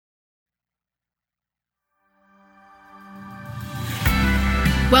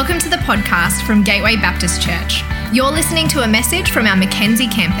Welcome to the podcast from Gateway Baptist Church. You're listening to a message from our Mackenzie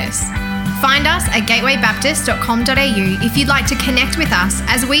campus. Find us at gatewaybaptist.com.au if you'd like to connect with us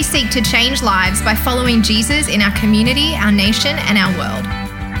as we seek to change lives by following Jesus in our community, our nation, and our world.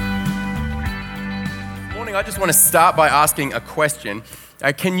 This morning, I just want to start by asking a question.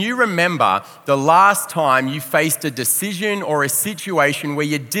 Can you remember the last time you faced a decision or a situation where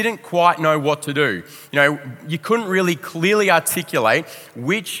you didn't quite know what to do? You couldn't really clearly articulate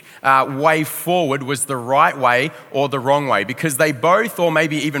which way forward was the right way or the wrong way, because they both, or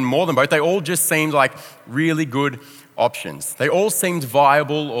maybe even more than both, they all just seemed like really good options. They all seemed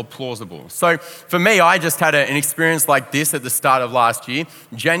viable or plausible. So for me, I just had an experience like this at the start of last year.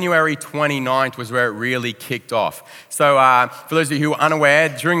 January 29th was where it really kicked off. So for those of you who are unaware,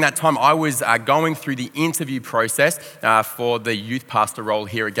 during that time I was going through the interview process for the youth pastor role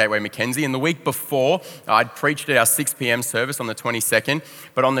here at Gateway Mackenzie. And the week before, I'd preached at our 6 p.m. service on the 22nd.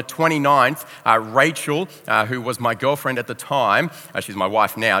 But on the 29th, Rachel, who was my girlfriend at the time, she's my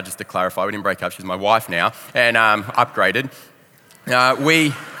wife now, just to clarify, we didn't break up, she's my wife now, and upgraded.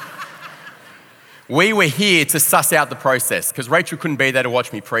 We were here to suss out the process because Rachel couldn't be there to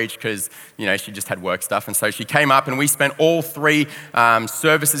watch me preach because, she just had work stuff. And so she came up and we spent all three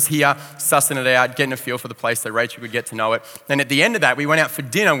services here sussing it out, getting a feel for the place so Rachel could get to know it. Then at the end of that, we went out for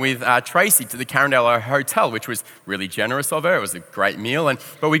dinner with Tracy to the Carindale Hotel, which was really generous of her. It was a great meal.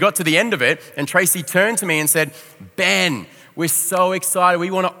 But we got to the end of it and Tracy turned to me and said, "Ben, we're so excited.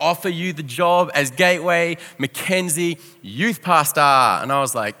 We want to offer you the job as Gateway Mackenzie youth pastor." And I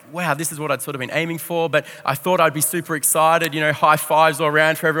was like, wow, this is what I'd sort of been aiming for. But I thought I'd be super excited, high fives all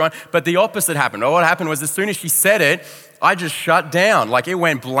around for everyone. But the opposite happened. What happened was as soon as she said it, I just shut down. Like it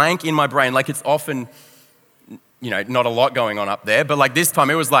went blank in my brain. Like it's often, not a lot going on up there. But like this time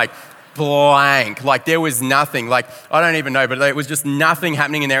it was like, blank, like there was nothing, like I don't even know, but it was just nothing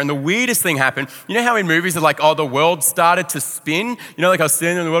happening in there. And the weirdest thing happened, how in movies are like, oh, the world started to spin, like I was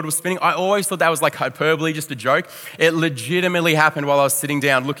sitting and the world was spinning. I always thought that was like hyperbole, just a joke. It legitimately happened while I was sitting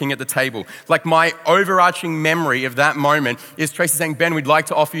down looking at the table. Like my overarching memory of that moment is Tracy saying, "Ben, we'd like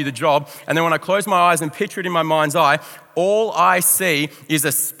to offer you the job." And then when I close my eyes and picture it in my mind's eye, all I see is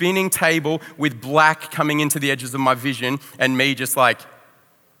a spinning table with black coming into the edges of my vision and me just like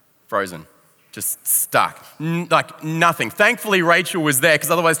frozen, just stuck, like nothing. Thankfully, Rachel was there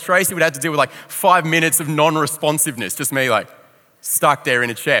because otherwise Tracy would have to deal with like 5 minutes of non-responsiveness, just me like stuck there in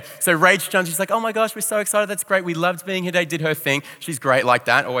a chair. So Rach jumps, she's like, "Oh my gosh, we're so excited, that's great. We loved being here today," did her thing. She's great like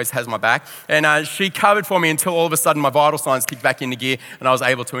that, always has my back. And she covered for me until all of a sudden my vital signs kicked back into gear and I was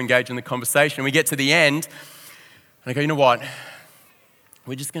able to engage in the conversation. We get to the end and I go, "You know what?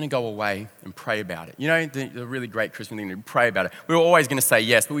 We're just going to go away and pray about it." The really great Christian thing to pray about it. We were always going to say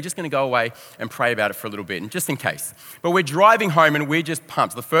yes, but we're just going to go away and pray about it for a little bit, and just in case. But we're driving home and we're just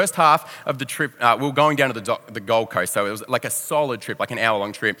pumped. The first half of the trip, we were going down to the Gold Coast, so it was like a solid trip, like an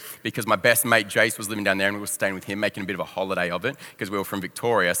hour-long trip, because my best mate Jace was living down there and we were staying with him, making a bit of a holiday of it, because we were from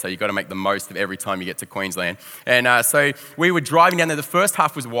Victoria, so you got to make the most of every time you get to Queensland. And so we were driving down there. The first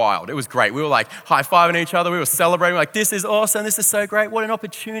half was wild. It was great. We were like high-fiving each other. We were celebrating. We were like, "This is awesome. This is so great. What an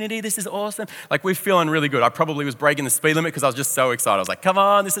opportunity. This is awesome." Like we're feeling really good. I probably was breaking the speed limit because I was just so excited. I was like, "Come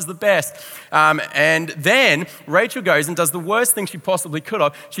on, this is the best." And then Rachel goes and does the worst thing she possibly could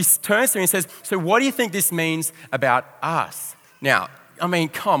have. She turns to me and says, "So what do you think this means about us?" Now,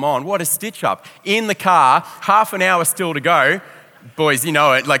 come on, what a stitch up. In the car, half an hour still to go. Boys, you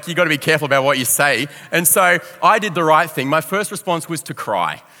know it, like you got to be careful about what you say. And so I did the right thing. My first response was to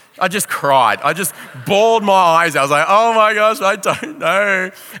cry. I just cried. I just bawled my eyes out. I was like, "Oh my gosh, I don't know."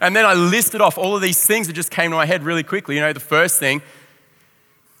 And then I listed off all of these things that just came to my head really quickly. The first thing,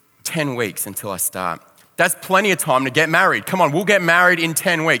 10 weeks until I start. That's plenty of time to get married. Come on, we'll get married in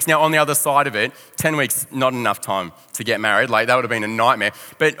 10 weeks. Now, on the other side of it, 10 weeks, not enough time to get married. Like, that would have been a nightmare.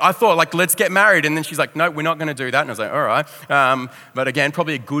 But I thought, like, let's get married. And then she's like, "No, we're not going to do that." And I was like, all right. But again,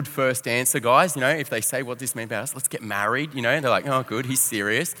 probably a good first answer, guys. If they say what this means about us, let's get married. They're like, "Oh, good, he's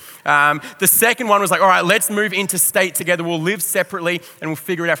serious." The second one was like, all right, let's move interstate together. We'll live separately and we'll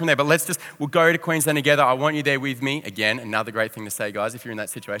figure it out from there. But we'll go to Queensland together. I want you there with me. Again, another great thing to say, guys, if you're in that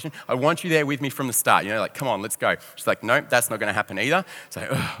situation. I want you there with me from the start. Like, come on, let's go. She's like, "Nope, that's not going to happen either."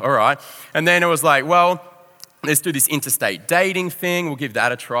 So, all right. And then it was like, well, let's do this interstate dating thing. We'll give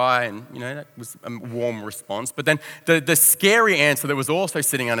that a try. And, that was a warm response. But then the scary answer that was also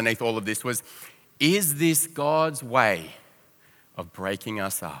sitting underneath all of this was, is this God's way of breaking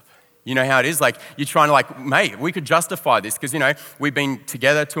us up? You know how it is? Like, you're trying to mate, we could justify this because, we've been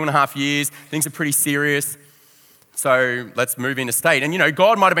together 2.5 years. Things are pretty serious. So let's move interstate. And,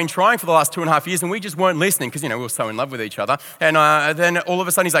 God might have been trying for the last 2.5 years and we just weren't listening because, we were so in love with each other. And then all of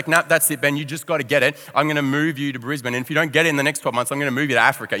a sudden he's like, nah, that's it, Ben, you just got to get it. I'm going to move you to Brisbane. And if you don't get it in the next 12 months, I'm going to move you to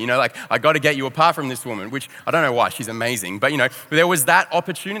Africa. I got to get you apart from this woman, which I don't know why, she's amazing. But, there was that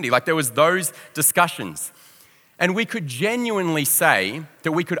opportunity. There was those discussions. And we could genuinely say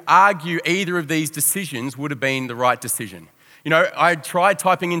that we could argue either of these decisions would have been the right decision. I tried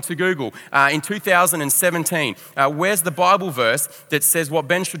typing into Google in 2017, where's the Bible verse that says what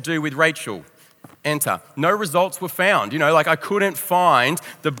Ben should do with Rachel? Enter. No results were found. I couldn't find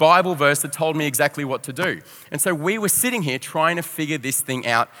the Bible verse that told me exactly what to do. And so we were sitting here trying to figure this thing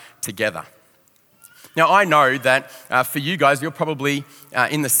out together. Now, I know that for you guys, you're probably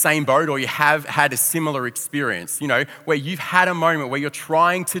in the same boat or you have had a similar experience, where you've had a moment where you're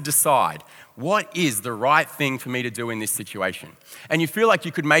trying to decide, what is the right thing for me to do in this situation? And you feel like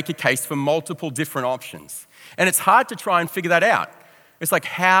you could make a case for multiple different options. And it's hard to try and figure that out. It's like,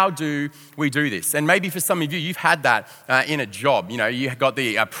 how do we do this? And maybe for some of you, you've had that in a job. You got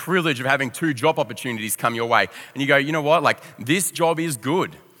the privilege of having 2 job opportunities come your way. And you go, you know what? This job is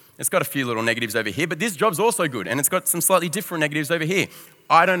good. It's got a few little negatives over here, but this job's also good. And it's got some slightly different negatives over here.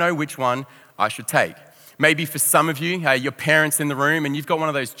 I don't know which one I should take. Maybe for some of you, your parents in the room and you've got one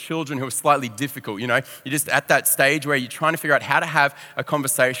of those children who are slightly difficult. You're just at that stage where you're trying to figure out how to have a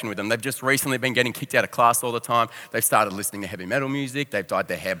conversation with them. They've just recently been getting kicked out of class all the time. They've started listening to heavy metal music. They've dyed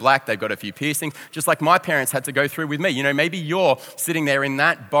their hair black. They've got a few piercings, just like my parents had to go through with me. Maybe you're sitting there in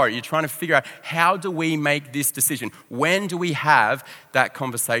that boat. You're trying to figure out, how do we make this decision? When do we have that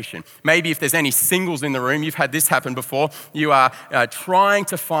conversation? Maybe if there's any singles in the room, you've had this happen before. You are trying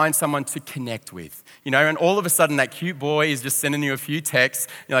to find someone to connect with. And all of a sudden that cute boy is just sending you a few texts.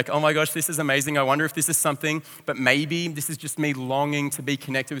 You're like, oh my gosh, this is amazing. I wonder if this is something, but maybe this is just me longing to be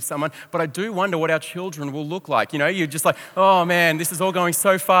connected with someone. But I do wonder what our children will look like. You're just like, oh man, this is all going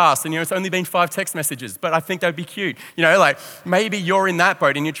so fast. And it's only been 5 text messages, but I think that would be cute. Maybe you're in that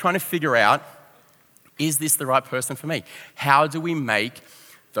boat and you're trying to figure out, is this the right person for me? How do we make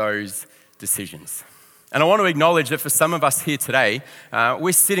those decisions? And I want to acknowledge that for some of us here today,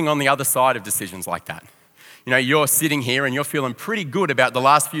 we're sitting on the other side of decisions like that. You're sitting here and you're feeling pretty good about the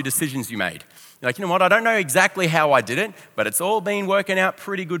last few decisions you made. You're like, you know what, I don't know exactly how I did it, but it's all been working out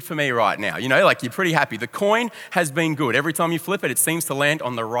pretty good for me right now. You're pretty happy. The coin has been good. Every time you flip it, it seems to land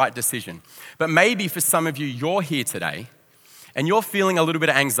on the right decision. But maybe for some of you, you're here today and you're feeling a little bit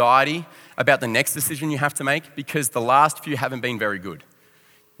of anxiety about the next decision you have to make because the last few haven't been very good.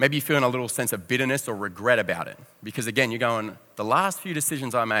 Maybe you're feeling a little sense of bitterness or regret about it because, again, you're going, the last few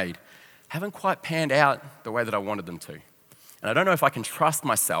decisions I made haven't quite panned out the way that I wanted them to. And I don't know if I can trust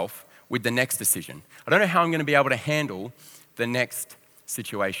myself with the next decision. I don't know how I'm going to be able to handle the next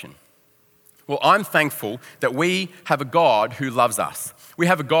situation. Well, I'm thankful that we have a God who loves us. We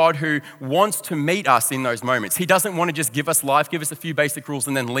have a God who wants to meet us in those moments. He doesn't want to just give us life, give us a few basic rules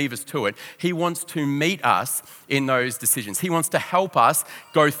and then leave us to it. He wants to meet us in those decisions. He wants to help us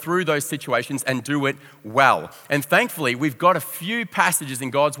go through those situations and do it well. And thankfully, we've got a few passages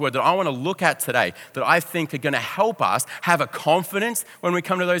in God's word that I want to look at today that I think are going to help us have a confidence when we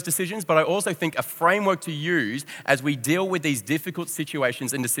come to those decisions, but I also think a framework to use as we deal with these difficult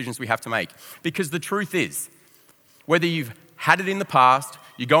situations and decisions we have to make. Because the truth is, whether you've had it in the past,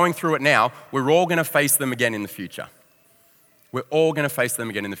 you're going through it now, we're all going to face them again in the future. We're all going to face them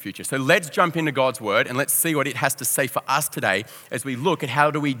again in the future. So let's jump into God's word and let's see what it has to say for us today as we look at how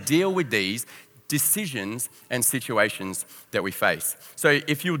do we deal with these decisions and situations that we face. So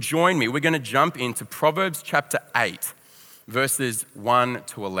if you'll join me, we're going to jump into Proverbs chapter 8, verses 1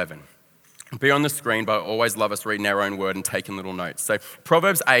 to 11. It'll be on the screen, but I always love us reading our own word and taking little notes. So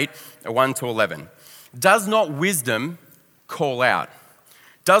Proverbs 8, 1 to 11. Does not wisdom call out?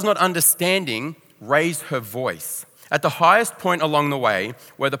 Does not understanding raise her voice? At the highest point along the way,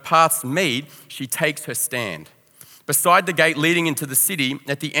 where the paths meet, she takes her stand. Beside the gate leading into the city,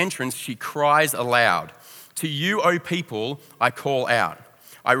 at the entrance, she cries aloud. To you, O people, I call out.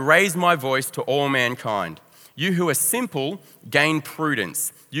 I raise my voice to all mankind. You who are simple, gain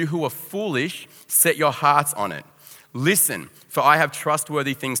prudence. You who are foolish, set your hearts on it. Listen, for I have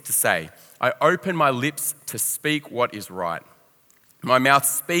trustworthy things to say. I open my lips to speak what is right. My mouth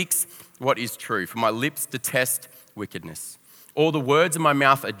speaks what is true, for my lips detest wickedness. All the words of my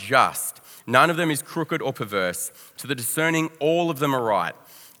mouth are just. None of them is crooked or perverse. To the discerning, all of them are right.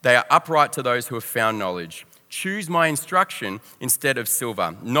 They are upright to those who have found knowledge. Choose my instruction instead of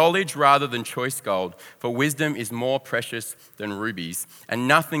silver, knowledge rather than choice gold, for wisdom is more precious than rubies, and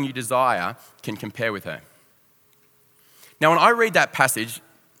nothing you desire can compare with her. Now, when I read that passage,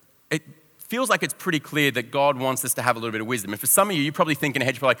 feels like it's pretty clear that God wants us to have a little bit of wisdom. And for some of you, you're probably thinking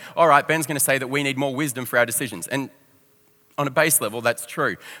ahead, you're like, all right, Ben's going to say that we need more wisdom for our decisions. And on a base level, that's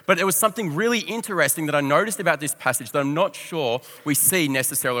true. But there was something really interesting that I noticed about this passage that I'm not sure we see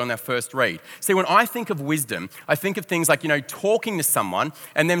necessarily on our first read. See, when I think of wisdom, I think of things like, talking to someone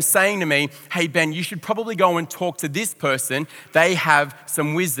and them saying to me, hey, Ben, you should probably go and talk to this person. They have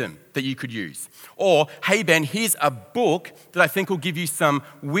some wisdom that you could use. Or, hey, Ben, here's a book that I think will give you some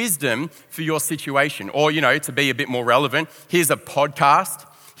wisdom for your situation. Or, to be a bit more relevant, here's a podcast.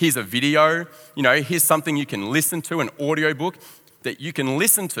 Here's a video, here's something you can listen to, an audiobook that you can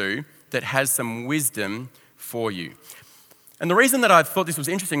listen to that has some wisdom for you. And the reason that I thought this was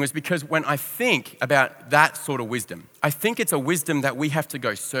interesting was because when I think about that sort of wisdom, I think it's a wisdom that we have to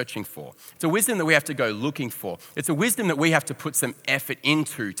go searching for. It's a wisdom that we have to go looking for. It's a wisdom that we have to put some effort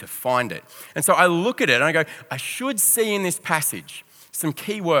into to find it. And so I look at it and I go, I should see in this passage some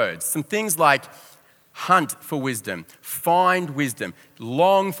key words, some things like hunt for wisdom, find wisdom,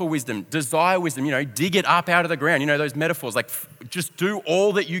 long for wisdom, desire wisdom, dig it up out of the ground. Those metaphors, like just do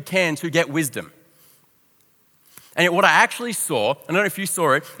all that you can to get wisdom. And what I actually saw, I don't know if you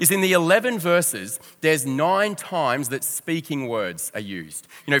saw it, is in the 11 verses, there's 9 times that speaking words are used.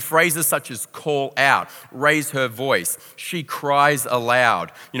 Phrases such as call out, raise her voice, she cries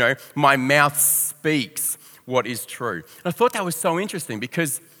aloud, my mouth speaks what is true. And I thought that was so interesting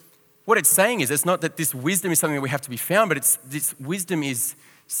because what it's saying is it's not that this wisdom is something that we have to be found, but this wisdom is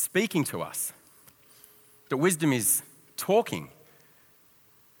speaking to us. That wisdom is talking.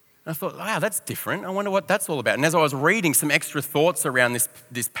 And I thought, wow, that's different. I wonder what that's all about. And as I was reading some extra thoughts around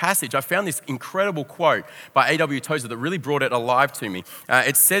this passage, I found this incredible quote by A.W. Tozer that really brought it alive to me.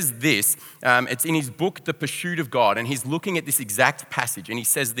 It says this, it's in his book, The Pursuit of God, and he's looking at this exact passage, and he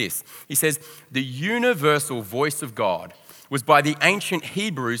says this. He says, the universal voice of God was by the ancient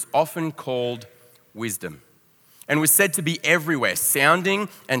Hebrews often called wisdom, and was said to be everywhere, sounding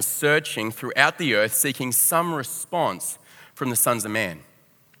and searching throughout the earth, seeking some response from the sons of man.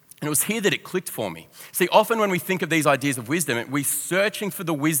 And it was here that it clicked for me. See, often when we think of these ideas of wisdom, we're searching for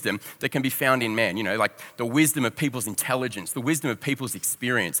the wisdom that can be found in man, like the wisdom of people's intelligence, the wisdom of people's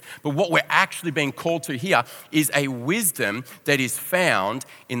experience. But what we're actually being called to here is a wisdom that is found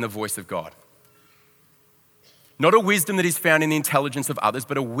in the voice of God. Not a wisdom that is found in the intelligence of others,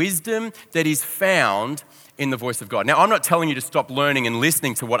 but a wisdom that is found in the voice of God. Now, I'm not telling you to stop learning and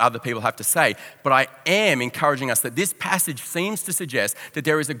listening to what other people have to say, but I am encouraging us that this passage seems to suggest that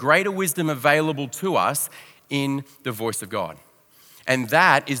there is a greater wisdom available to us in the voice of God. And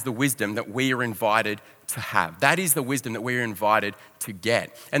that is the wisdom that we are invited to have. That is the wisdom that we are invited to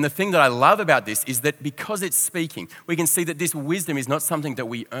get. And the thing that I love about this is that because it's speaking, we can see that this wisdom is not something that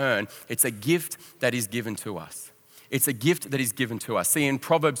we earn. It's a gift that is given to us. It's a gift that is given to us. See, in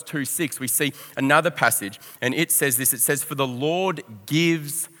Proverbs 2:6, we see another passage, and it says this. It says, for the Lord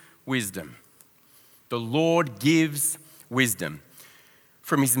gives wisdom. The Lord gives wisdom.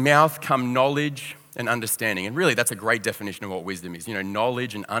 From his mouth come knowledge and understanding. And really, that's a great definition of what wisdom is.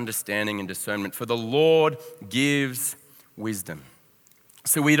 Knowledge and understanding and discernment. For the Lord gives wisdom.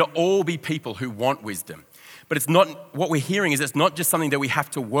 So we'd all be people who want wisdom. But it's not, what we're hearing is it's not just something that we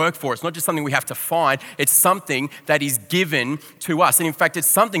have to work for. It's not just something we have to find. It's something that is given to us. And in fact, it's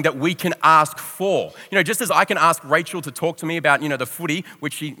something that we can ask for. Just as I can ask Rachel to talk to me about, the footy,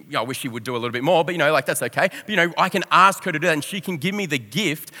 which I wish she would do a little bit more, but that's okay. But I can ask her to do that and she can give me the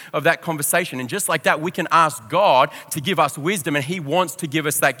gift of that conversation. And just like that, we can ask God to give us wisdom and he wants to give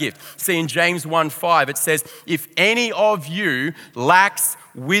us that gift. See, in James 1:5, it says, if any of you lacks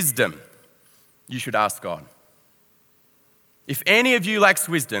wisdom, you should ask God. If any of you lacks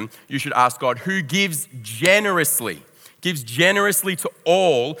wisdom, you should ask God, who gives generously to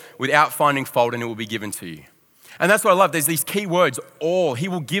all without finding fault, and it will be given to you. And that's what I love. There's these key words, all. He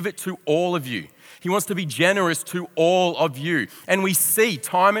will give it to all of you. He wants to be generous to all of you. And we see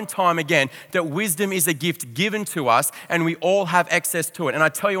time and time again that wisdom is a gift given to us and we all have access to it. And I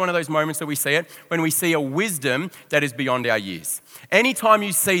tell you one of those moments that we see it, when we see a wisdom that is beyond our years. Anytime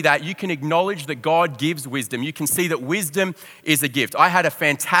you see that, you can acknowledge that God gives wisdom. You can see that wisdom is a gift. I had a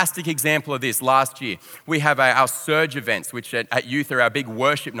fantastic example of this last year. We have our Surge events, which at youth are our big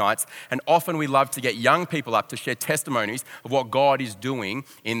worship nights. And often we love to get young people up to share testimonies of what God is doing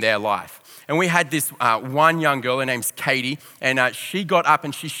in their life. And we had this one young girl, her name's Katie, and she got up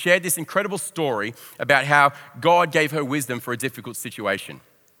and she shared this incredible story about how God gave her wisdom for a difficult situation.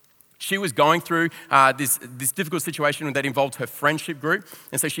 She was going through this difficult situation that involved her friendship group.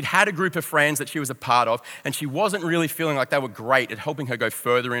 And so she'd had a group of friends that she was a part of, and she wasn't really feeling like they were great at helping her go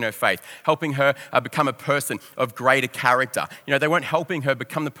further in her faith, helping her become a person of greater character. You know, they weren't helping her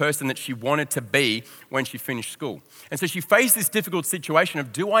become the person that she wanted to be when she finished school. And so she faced this difficult situation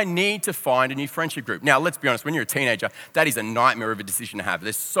of, do I need to find a new friendship group? Now, let's be honest, when you're a teenager, that is a nightmare of a decision to have.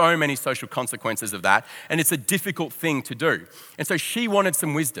 There's so many social consequences of that, and it's a difficult thing to do. And so she wanted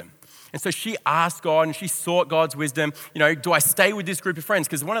some wisdom. And so she asked God and she sought God's wisdom. You know, do I stay with this group of friends?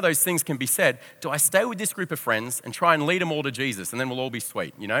 Because one of those things can be said, do I stay with this group of friends and try and lead them all to Jesus and then we'll all be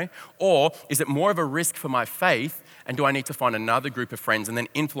sweet, you know? Or is it more of a risk for my faith, and do I need to find another group of friends and then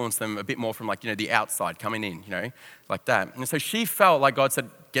influence them a bit more from, like, you know, the outside coming in, you know, like that? And so she felt like God said,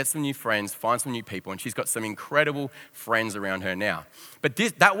 get some new friends, find some new people, and she's got some incredible friends around her now. But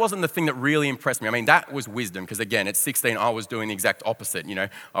that wasn't the thing that really impressed me. I mean, that was wisdom, because again, at 16, I was doing the exact opposite, you know.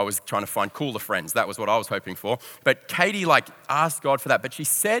 I was trying to find cooler friends. That was what I was hoping for. But Katie, asked God for that. But she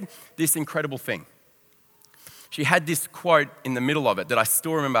said this incredible thing. She had this quote in the middle of it that I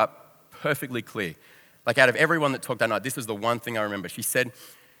still remember perfectly clear. Like, out of everyone that talked that night, this is the one thing I remember. She said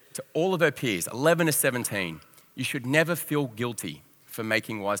to all of her peers, 11 to 17, you should never feel guilty for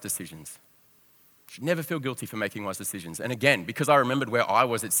making wise decisions. You should never feel guilty for making wise decisions. And again, because I remembered where I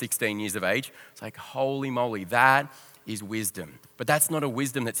was at 16 years of age, it's like, holy moly, that is wisdom. But that's not a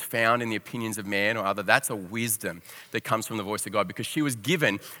wisdom that's found in the opinions of man or other. That's a wisdom that comes from the voice of God, because she was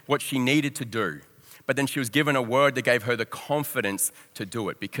given what she needed to do. But then she was given a word that gave her the confidence to do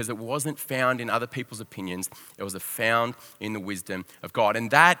it, because it wasn't found in other people's opinions. It was found in the wisdom of God.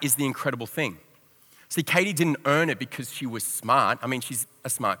 And that is the incredible thing. See, Katie didn't earn it because she was smart. I mean, she's a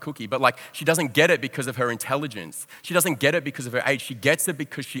smart cookie, but she doesn't get it because of her intelligence. She doesn't get it because of her age. She gets it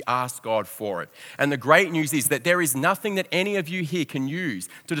because she asked God for it. And the great news is that there is nothing that any of you here can use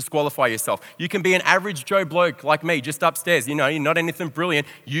to disqualify yourself. You can be an average Joe bloke like me, just upstairs. You know, you're not anything brilliant.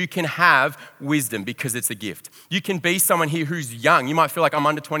 You can have wisdom because it's a gift. You can be someone here who's young. You might feel like, I'm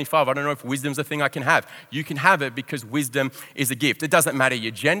under 25. I don't know if wisdom's a thing I can have. You can have it because wisdom is a gift. It doesn't matter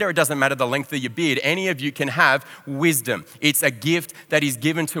your gender. It doesn't matter the length of your beard. Any of you can have wisdom. It's a gift that is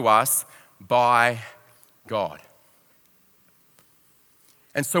given to us by God.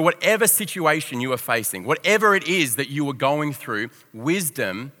 And so whatever situation you are facing, whatever it is that you are going through,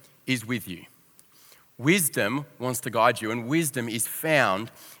 wisdom is with you. Wisdom wants to guide you, and wisdom is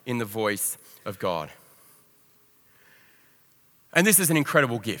found in the voice of God. And this is an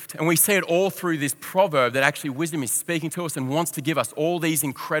incredible gift. And we see it all through this proverb that actually wisdom is speaking to us and wants to give us all these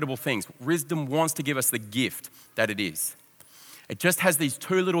incredible things. Wisdom wants to give us the gift that it is. It just has these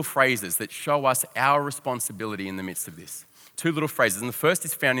two little phrases that show us our responsibility in the midst of this. Two little phrases. And the first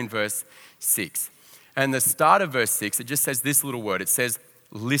is found in verse 6. And the start of verse 6, it just says this little word. It says,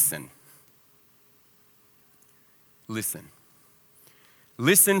 listen. Listen.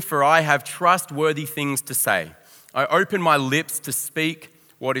 Listen, for I have trustworthy things to say. I open my lips to speak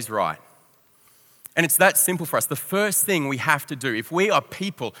what is right. And it's that simple for us. The first thing we have to do, if we are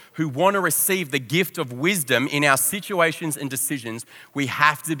people who want to receive the gift of wisdom in our situations and decisions, we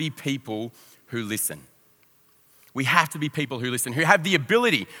have to be people who listen. We have to be people who listen, who have the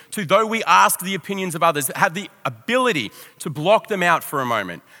ability to, though we ask the opinions of others, have the ability to block them out for a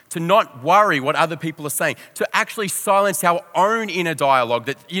moment, to not worry what other people are saying, to actually silence our own inner dialogue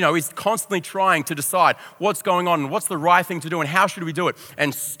that, you know, is constantly trying to decide what's going on and what's the right thing to do and how should we do it,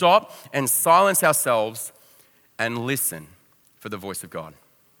 and stop and silence ourselves and listen for the voice of God.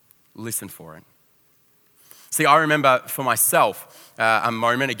 Listen for it. See, I remember for myself a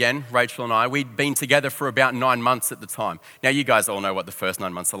moment, again, Rachel and I, we'd been together for about 9 months at the time. Now, you guys all know what the first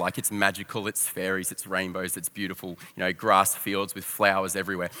 9 months are like. It's magical, it's fairies, it's rainbows, it's beautiful, you know, grass fields with flowers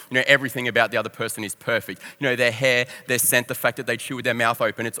everywhere. You know, everything about the other person is perfect. You know, their hair, their scent, the fact that they chew with their mouth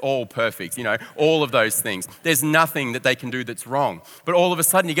open, it's all perfect, you know, all of those things. There's nothing that they can do that's wrong. But all of a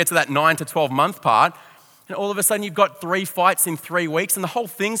sudden, you get to that 9 to 12 month part, and all of a sudden you've got 3 fights in 3 weeks and the whole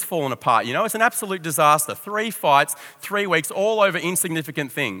thing's fallen apart, you know? It's an absolute disaster. 3 fights, 3 weeks, all over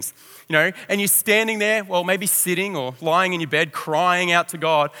insignificant things, you know? And you're standing there, well, maybe sitting or lying in your bed crying out to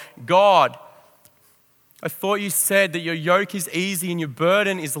God, God, I thought you said that your yoke is easy and your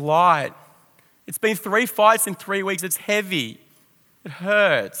burden is light. It's been 3 fights in 3 weeks. It's heavy. It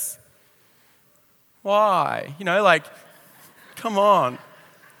hurts. Why? You know, come on.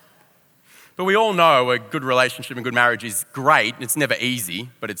 But we all know a good relationship and good marriage is great. It's never easy,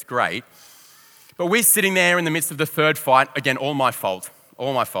 but it's great. But we're sitting there in the midst of the 3rd fight. Again, all my fault,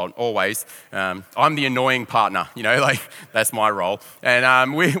 always. I'm the annoying partner, you know, that's my role.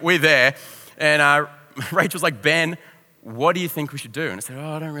 And we're there. And Rachel's like, Ben, what do you think we should do? And I said,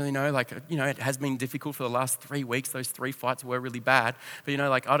 I don't really know. It has been difficult for the last 3 weeks. Those 3 fights were really bad. But,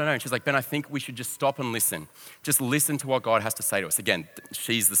 I don't know. And she's like, Ben, I think we should just stop and listen. Just listen to what God has to say to us. Again,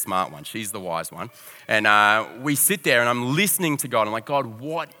 she's the smart one. She's the wise one. And we sit there and I'm listening to God. I'm like, God,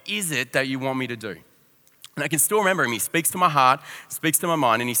 what is it that you want me to do? And I can still remember him. He speaks to my heart, speaks to my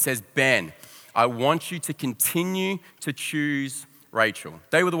mind, and he says, Ben, I want you to continue to choose Rachel.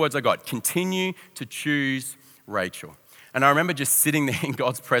 They were the words I got. Continue to choose Rachel. And I remember just sitting there in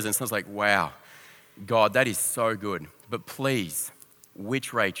God's presence. And I was like, wow, God, that is so good. But please,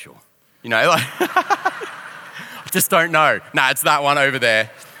 which Rachel? I just don't know. Nah, it's that one over there,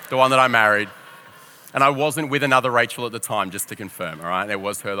 the one that I married. And I wasn't with another Rachel at the time, just to confirm, all right? There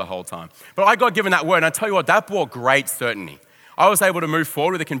was her the whole time. But I got given that word, and I tell you what, that brought great certainty. I was able to move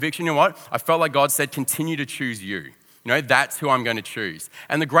forward with a conviction. You know what? I felt like God said, continue to choose you. That's who I'm going to choose.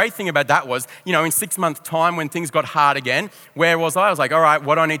 And the great thing about that was, in 6 months' time when things got hard again, where was I? I was like, all right,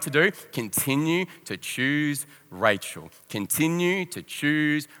 what do I need to do? Continue to choose Rachel. Continue to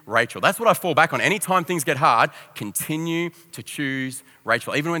choose Rachel. That's what I fall back on. Anytime things get hard, continue to choose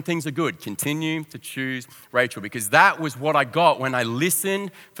Rachel. Even when things are good, continue to choose Rachel. Because that was what I got when I listened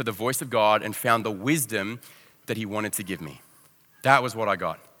for the voice of God and found the wisdom that he wanted to give me. That was what I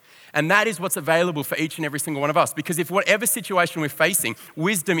got. And that is what's available for each and every single one of us. Because if whatever situation we're facing,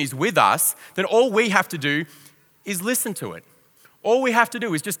 wisdom is with us, then all we have to do is listen to it. All we have to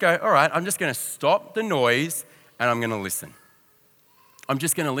do is just go, all right, I'm just going to stop the noise and I'm going to listen. I'm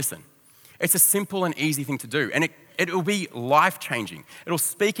just going to listen. It's a simple and easy thing to do. And it will be life-changing. It'll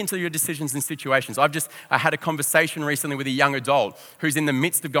speak into your decisions and situations. I had a conversation recently with a young adult who's in the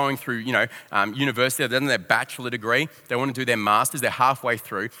midst of going through, university. They're in their bachelor degree. They want to do their master's. They're halfway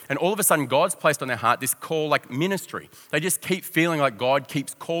through. And all of a sudden, God's placed on their heart this call like ministry. They just keep feeling like God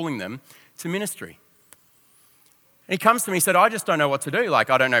keeps calling them to ministry. And he comes to me and said, I just don't know what to do. I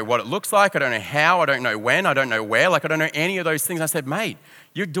don't know what it looks like. I don't know how. I don't know when. I don't know where. I don't know any of those things. I said, mate,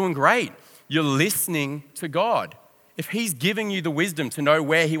 you're doing great. You're listening to God. If he's giving you the wisdom to know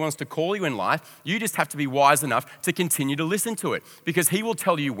where he wants to call you in life, you just have to be wise enough to continue to listen to it. Because he will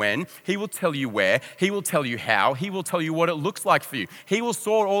tell you when, he will tell you where, he will tell you how, he will tell you what it looks like for you. He will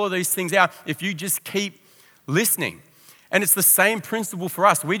sort all of these things out if you just keep listening. And it's the same principle for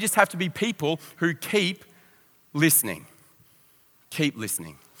us. We just have to be people who keep listening. Keep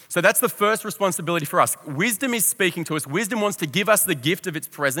listening. So that's the first responsibility for us. Wisdom is speaking to us. Wisdom wants to give us the gift of its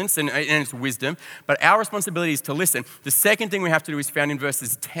presence and its wisdom, but our responsibility is to listen. The second thing we have to do is found in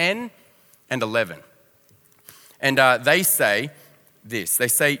verses 10 and 11. And they say this. They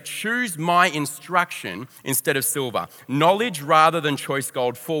say, choose my instruction instead of silver, knowledge rather than choice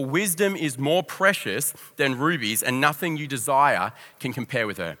gold, for wisdom is more precious than rubies, and nothing you desire can compare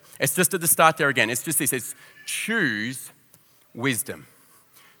with her. It's just at the start there again. It's just this. It's choose wisdom.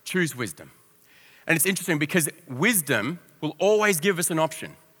 Choose wisdom. And it's interesting because wisdom will always give us an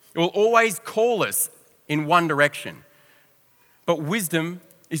option. It will always call us in one direction. But wisdom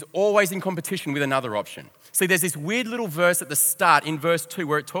is always in competition with another option. See, there's this weird little verse at the start in verse 2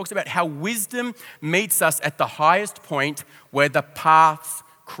 where it talks about how wisdom meets us at the highest point where the paths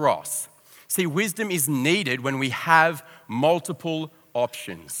cross. See, wisdom is needed when we have multiple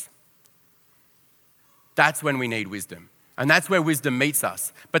options. That's when we need wisdom. And that's where wisdom meets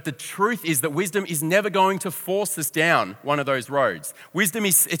us. But the truth is that wisdom is never going to force us down one of those roads. Wisdom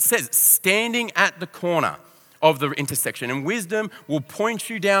is, it says, standing at the corner of the intersection. And wisdom will point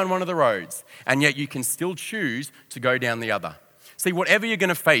you down one of the roads. And yet you can still choose to go down the other. See, whatever you're going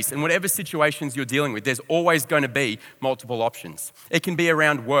to face and whatever situations you're dealing with, there's always going to be multiple options. It can be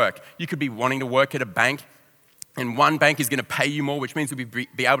around work. You could be wanting to work at a bank. And one bank is going to pay you more, which means you'll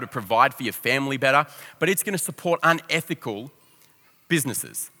be able to provide for your family better, but it's going to support unethical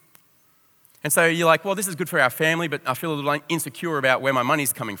businesses. And so you're like, well, this is good for our family, but I feel a little insecure about where my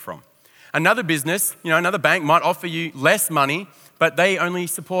money's coming from. Another business, another bank might offer you less money, but they only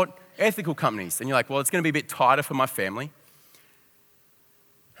support ethical companies. And you're like, well, it's going to be a bit tighter for my family.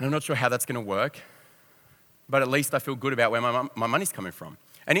 And I'm not sure how that's going to work, but at least I feel good about where my money's coming from.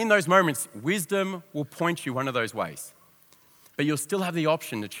 And in those moments, wisdom will point you one of those ways. But you'll still have the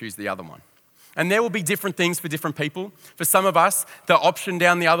option to choose the other one. And there will be different things for different people. For some of us, the option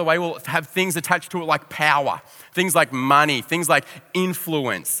down the other way will have things attached to it like power, things like money, things like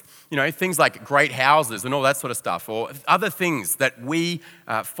influence, things like great houses and all that sort of stuff, or other things that we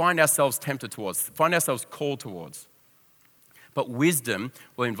find ourselves tempted towards, find ourselves called towards. But wisdom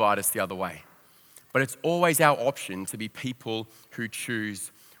will invite us the other way. But it's always our option to be people who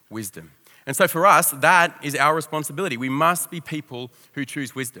choose wisdom. And so for us, that is our responsibility. We must be people who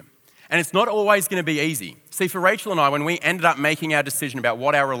choose wisdom. And it's not always going to be easy. See, for Rachel and I, when we ended up making our decision about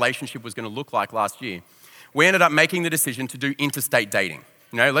what our relationship was going to look like last year, we ended up making the decision to do interstate dating.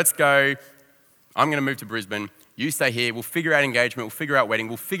 Let's go, I'm going to move to Brisbane, you stay here, we'll figure out engagement, we'll figure out wedding,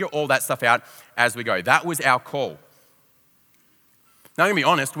 we'll figure all that stuff out as we go. That was our call. Now, I'm going to be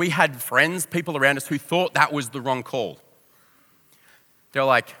honest, we had friends, people around us who thought that was the wrong call. They were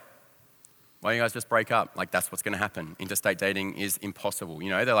like, why don't you guys just break up? Like, that's what's going to happen. Interstate dating is impossible.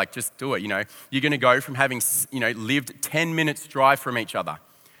 They're like, just do it. You're going to go from having, lived 10 minutes drive from each other,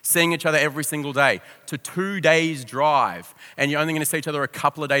 seeing each other every single day, to 2 days drive, and you're only going to see each other a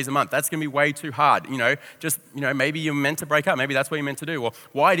couple of days a month. That's going to be way too hard. Maybe you're meant to break up. Maybe that's what you're meant to do. Or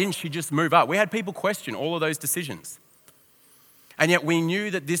why didn't she just move up? We had people question all of those decisions. And yet we knew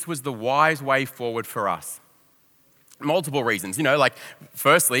that this was the wise way forward for us. Multiple reasons.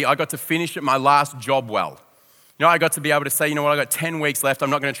 Firstly, I got to finish at my last job well. I got to be able to say, I got 10 weeks left.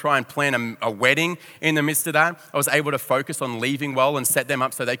 I'm not going to try and plan a wedding in the midst of that. I was able to focus on leaving well and set them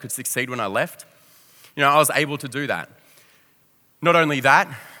up so they could succeed when I left. I was able to do that. Not only that,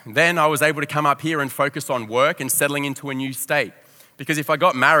 then I was able to come up here and focus on work and settling into a new state. Because if I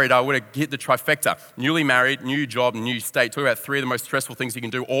got married, I would have hit the trifecta. Newly married, new job, new state. Talk about 3 of the most stressful things you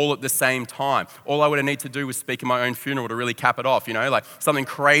can do all at the same time. All I would have needed to do was speak at my own funeral to really cap it off, like something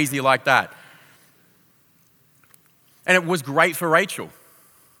crazy like that. And it was great for Rachel.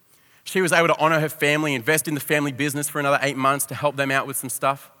 She was able to honor her family, invest in the family business for another 8 months to help them out with some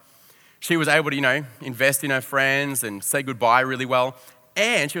stuff. She was able to, invest in her friends and say goodbye really well.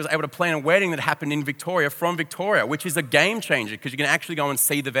 And she was able to plan a wedding that happened in Victoria from Victoria, which is a game changer because you can actually go and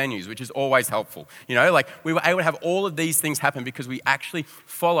see the venues, which is always helpful. We were able to have all of these things happen because we actually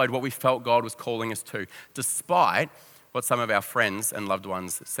followed what we felt God was calling us to, despite what some of our friends and loved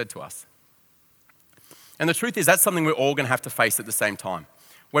ones said to us. And the truth is, that's something we're all going to have to face at the same time.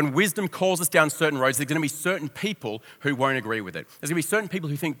 When wisdom calls us down certain roads, there's going to be certain people who won't agree with it. There's going to be certain people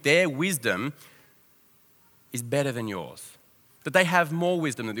who think their wisdom is better than yours, that they have more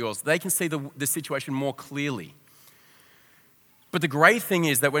wisdom than yours, they can see the situation more clearly. But the great thing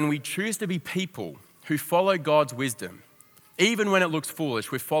is that when we choose to be people who follow God's wisdom, even when it looks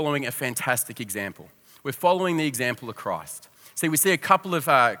foolish, we're following a fantastic example. We're following the example of Christ. See, we see a couple of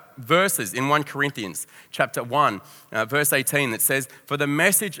verses in 1 Corinthians chapter 1, verse 18 that says, "For the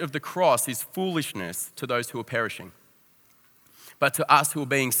message of the cross is foolishness to those who are perishing. But to us who are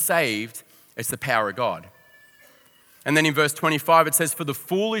being saved, it's the power of God." And then in verse 25 it says, "For the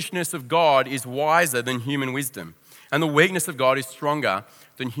foolishness of God is wiser than human wisdom, and the weakness of God is stronger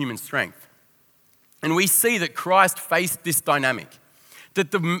than human strength." And we see that Christ faced this dynamic,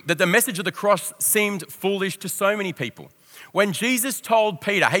 that the message of the cross seemed foolish to so many people. When Jesus told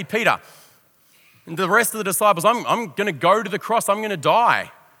Peter, "Hey Peter," and the rest of the disciples, I'm going to go to the cross, I'm going to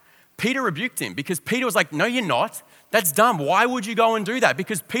die. Peter rebuked him because Peter was like, "No, you're not. That's dumb. Why would you go and do that?"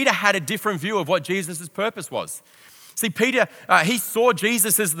 Because Peter had a different view of what Jesus' purpose was. See, Peter, he saw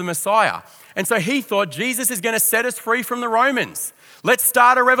Jesus as the Messiah. And so he thought Jesus is going to set us free from the Romans. Let's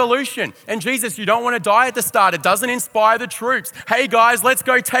start a revolution. And Jesus, you don't want to die at the start. It doesn't inspire the troops. Hey guys, let's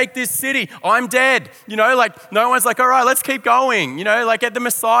go take this city. I'm dead. No one's like, all right, let's keep going. At the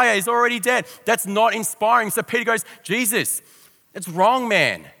Messiah, he's already dead. That's not inspiring. So Peter goes, "Jesus, it's wrong,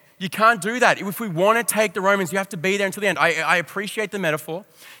 man. You can't do that. If we want to take the Romans, you have to be there until the end." I appreciate the metaphor.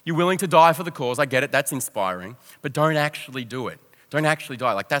 You're willing to die for the cause. I get it. That's inspiring. But don't actually do it. Don't actually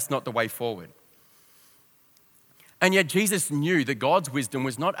die. That's not the way forward. And yet Jesus knew that God's wisdom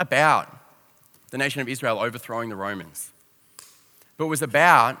was not about the nation of Israel overthrowing the Romans, but was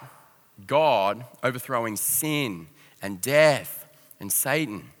about God overthrowing sin and death and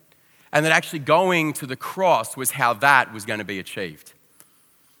Satan. And that actually going to the cross was how that was going to be achieved.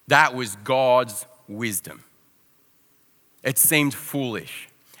 That was God's wisdom. It seemed foolish,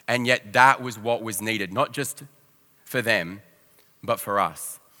 and yet that was what was needed, not just for them, but for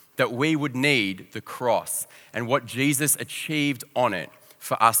us. That we would need the cross and what Jesus achieved on it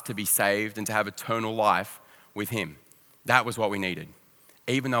for us to be saved and to have eternal life with him. That was what we needed,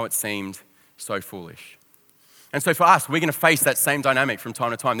 even though it seemed so foolish. And so for us, we're going to face that same dynamic from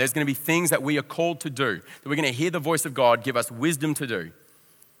time to time. There's going to be things that we are called to do, that we're going to hear the voice of God give us wisdom to do.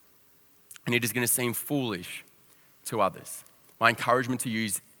 And it is going to seem foolish to others. My encouragement to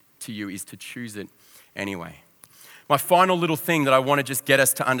you is to choose it anyway. My final little thing that I want to just get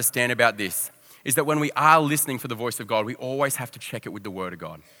us to understand about this is that when we are listening for the voice of God, we always have to check it with the Word of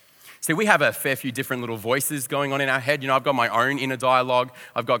God. See, we have a fair few different little voices going on in our head. I've got my own inner dialogue.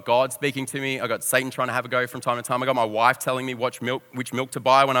 I've got God speaking to me. I've got Satan trying to have a go from time to time. I've got my wife telling me which milk to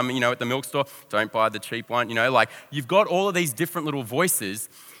buy when I'm, at the milk store. Don't buy the cheap one. You've got all of these different little voices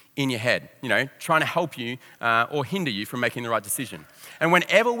in your head, trying to help you or hinder you from making the right decision. And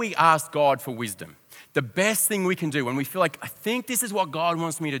whenever we ask God for wisdom, the best thing we can do when we feel like, I think this is what God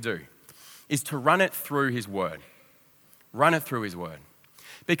wants me to do, is to run it through His Word. Run it through His Word.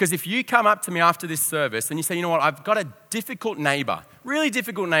 Because if you come up to me after this service and you say, you know what, I've got a difficult neighbor, really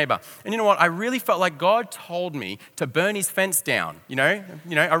difficult neighbor, and you know what, I really felt like God told me to burn his fence down,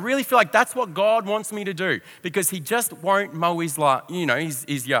 I really feel like that's what God wants me to do because he just won't mow his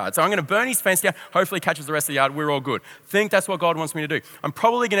yard. So I'm going to burn his fence down, hopefully catches the rest of the yard, we're all good. Think that's what God wants me to do. I'm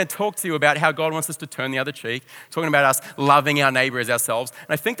probably going to talk to you about how God wants us to turn the other cheek, talking about us loving our neighbor as ourselves. And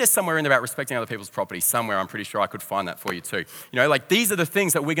I think there's somewhere in there about respecting other people's property, somewhere I'm pretty sure I could find that for you too. These are the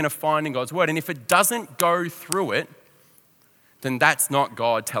things that we're going to find in God's Word. And if it doesn't go through it, then that's not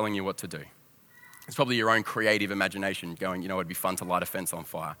God telling you what to do. It's probably your own creative imagination going, it'd be fun to light a fence on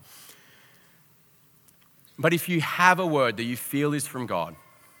fire. But if you have a word that you feel is from God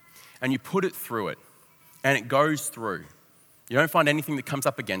and you put it through it and it goes through, you don't find anything that comes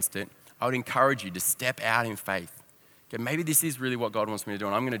up against it, I would encourage you to step out in faith. Okay, maybe this is really what God wants me to do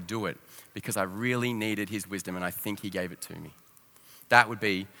and I'm going to do it because I really needed his wisdom and I think he gave it to me. That would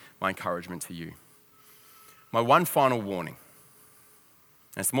be my encouragement to you. My one final warning,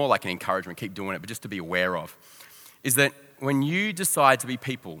 and it's more like an encouragement, keep doing it, but just to be aware of, is that when you decide to be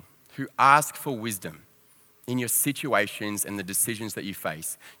people who ask for wisdom in your situations and the decisions that you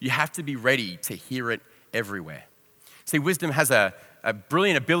face, you have to be ready to hear it everywhere. See, wisdom has a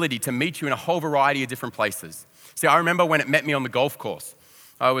brilliant ability to meet you in a whole variety of different places. See, I remember when it met me on the golf course.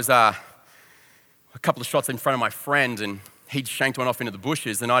 I was a couple of shots in front of my friend and he'd shanked one off into the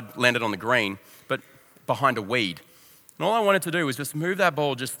bushes and I'd landed on the green, but behind a weed. And all I wanted to do was just move that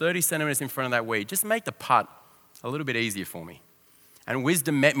ball just 30 centimeters in front of that weed, just make the putt a little bit easier for me. And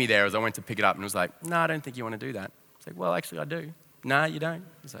wisdom met me there as I went to pick it up and was like, no, I don't think you want to do that. I was like, well, actually I do. No, you don't.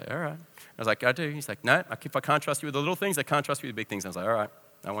 He's like, all right. I was like, I do. He's like, no, if I can't trust you with the little things, I can't trust you with the big things. I was like, all right,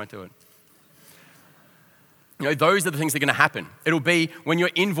 I won't do it. Those are the things that are going to happen. It'll be when you're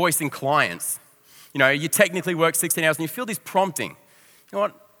invoicing clients. You technically work 16 hours and you feel this prompting. You know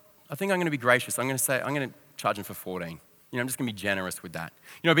what? I think I'm going to be gracious. I'm going to charge them for 14. I'm just going to be generous with that.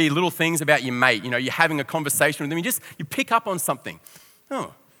 Be little things about your mate. You're having a conversation with them. You pick up on something.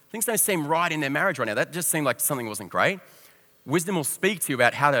 Oh, things don't seem right in their marriage right now. That just seemed like something wasn't great. Wisdom will speak to you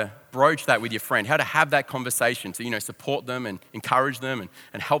about how to broach that with your friend, how to have that conversation to, support them and encourage them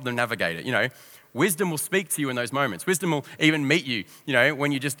and help them navigate it. Wisdom will speak to you in those moments. Wisdom will even meet you,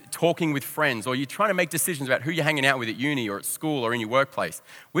 when you're just talking with friends or you're trying to make decisions about who you're hanging out with at uni or at school or in your workplace.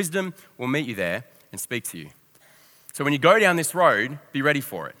 Wisdom will meet you there and speak to you. So when you go down this road, be ready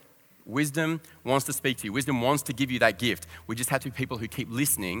for it. Wisdom wants to speak to you. Wisdom wants to give you that gift. We just have to be people who keep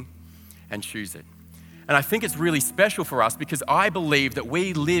listening and choose it. And I think it's really special for us because I believe that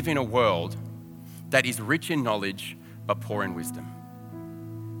we live in a world that is rich in knowledge but poor in wisdom.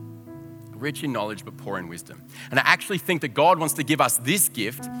 Rich in knowledge but poor in wisdom. And I actually think that God wants to give us this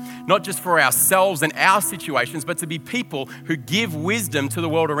gift, not just for ourselves and our situations, but to be people who give wisdom to the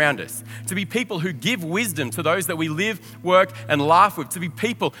world around us. To be people who give wisdom to those that we live, work, and laugh with. To be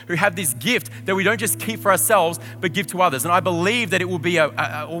people who have this gift that we don't just keep for ourselves, but give to others. And I believe that it will be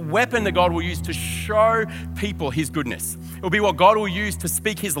a weapon that God will use to show people his goodness. It will be what God will use to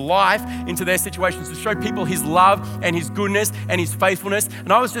speak his life into their situations, to show people his love and his goodness and his faithfulness.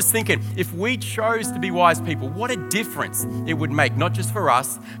 And I was just thinking, if we chose to be wise people, what a difference it would make, not just for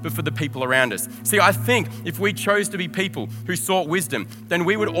us, but for the people around us. See, I think if we chose to be people who sought wisdom, then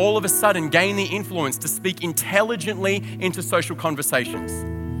we would all of a sudden gain the influence to speak intelligently into social conversations.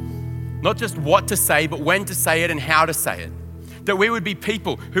 Not just what to say, but when to say it and how to say it. That we would be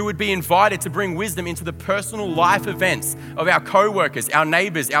people who would be invited to bring wisdom into the personal life events of our co-workers, our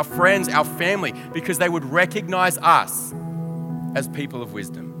neighbors, our friends, our family, because they would recognize us as people of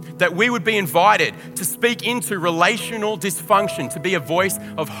wisdom. That we would be invited to speak into relational dysfunction, to be a voice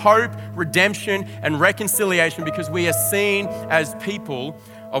of hope, redemption, and reconciliation because we are seen as people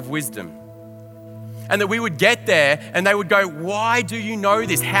of wisdom. And that we would get there and they would go, why do you know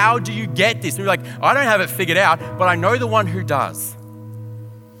this? How do you get this? And we're like, I don't have it figured out, but I know the one who does.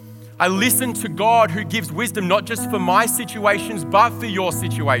 I listen to God who gives wisdom, not just for my situations, but for your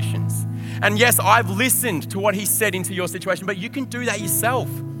situations. And yes, I've listened to what he said into your situation, but you can do that yourself.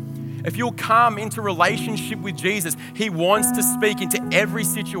 If you'll come into relationship with Jesus, he wants to speak into every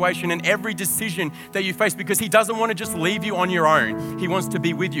situation and every decision that you face because he doesn't want to just leave you on your own. He wants to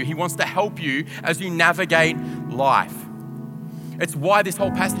be with you. He wants to help you as you navigate life. It's why this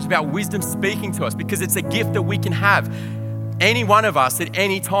whole passage is about wisdom speaking to us, because it's a gift that we can have, any one of us at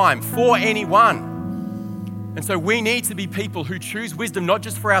any time, for anyone. And so we need to be people who choose wisdom, not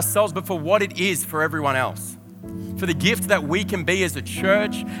just for ourselves, but for what it is for everyone else. For the gift that we can be as a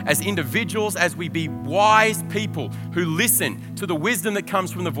church, as individuals, as we be wise people who listen to the wisdom that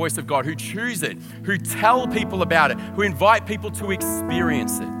comes from the voice of God, who choose it, who tell people about it, who invite people to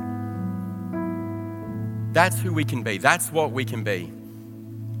experience it. That's who we can be. That's what we can be.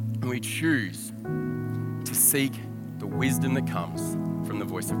 And we choose to seek the wisdom that comes from the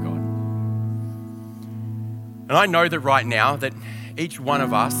voice of God. And I know that right now that each one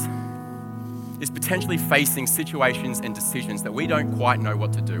of us is potentially facing situations and decisions that we don't quite know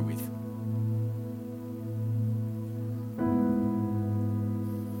what to do with.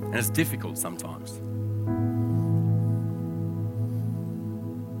 And it's difficult sometimes.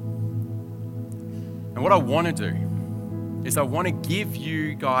 And what I want to do is I want to give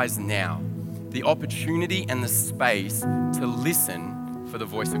you guys now the opportunity and the space to listen for the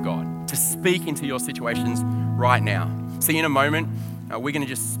voice of God, to speak into your situations right now. See, in a moment, we're going to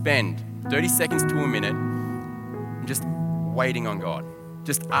just spend 30 seconds to a minute just waiting on God,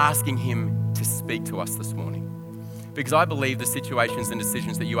 just asking Him to speak to us this morning. Because I believe the situations and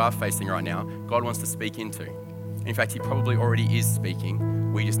decisions that you are facing right now, God wants to speak into. In fact, He probably already is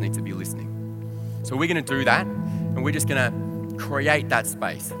speaking. We just need to be listening. So we're going to do that, and we're just going to create that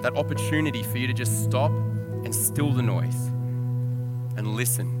space, that opportunity for you to just stop and still the noise and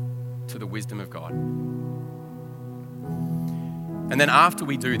listen to the wisdom of God. And then after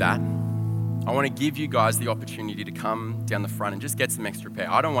we do that, I want to give you guys the opportunity to come down the front and just get some extra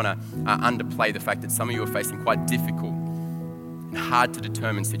prayer. I don't want to underplay the fact that some of you are facing quite difficult and hard to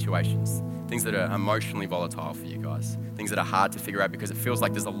determine situations, things that are emotionally volatile for you guys, things that are hard to figure out because it feels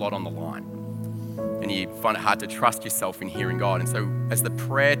like there's a lot on the line. And you find it hard to trust yourself in hearing God. And so as the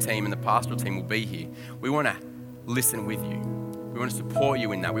prayer team and the pastoral team will be here, we want to listen with you. We want to support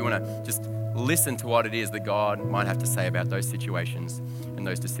you in that. We want to just listen to what it is that God might have to say about those situations and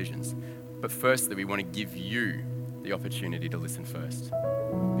those decisions. But firstly, we want to give you the opportunity to listen first.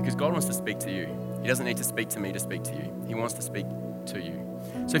 Because God wants to speak to you. He doesn't need to speak to me to speak to you. He wants to speak to you.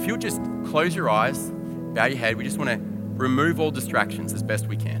 So if you'll just close your eyes, bow your head, we just want to remove all distractions as best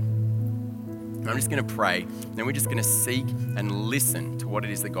we can. And I'm just going to pray, and then we're just going to seek and listen to what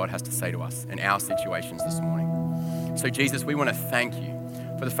it is that God has to say to us in our situations this morning. So Jesus, we want to thank you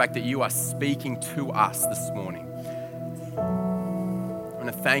for the fact that you are speaking to us this morning. I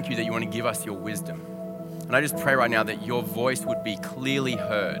want to thank you that you want to give us your wisdom. And I just pray right now that your voice would be clearly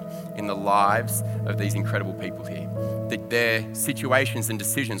heard in the lives of these incredible people here. That their situations and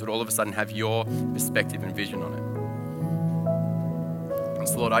decisions would all of a sudden have your perspective and vision on it. And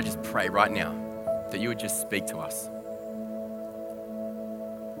so Lord, I just pray right now that you would just speak to us.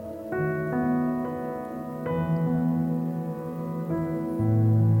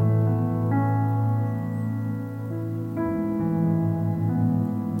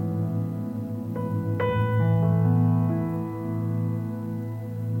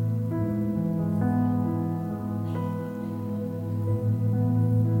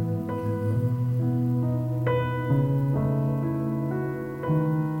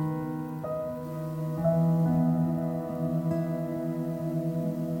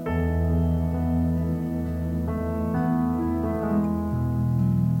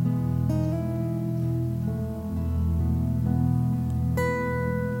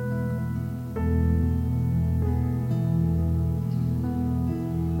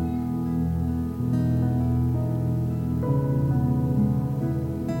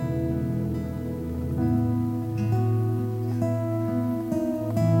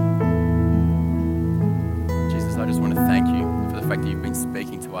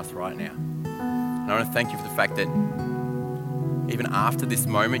 Speaking to us right now. And I want to thank you for the fact that even after this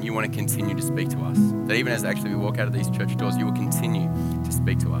moment, you want to continue to speak to us. That even as actually we walk out of these church doors, you will continue to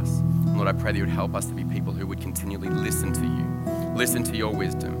speak to us. And Lord, I pray that you would help us to be people who would continually listen to you, listen to your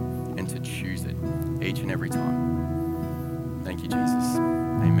wisdom, and to choose it each and every time. Thank you, Jesus.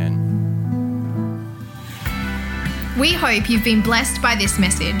 Amen. We hope you've been blessed by this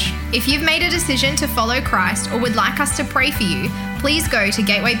message. If you've made a decision to follow Christ or would like us to pray for you, please go to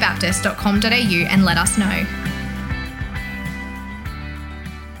gatewaybaptist.com.au and let us know.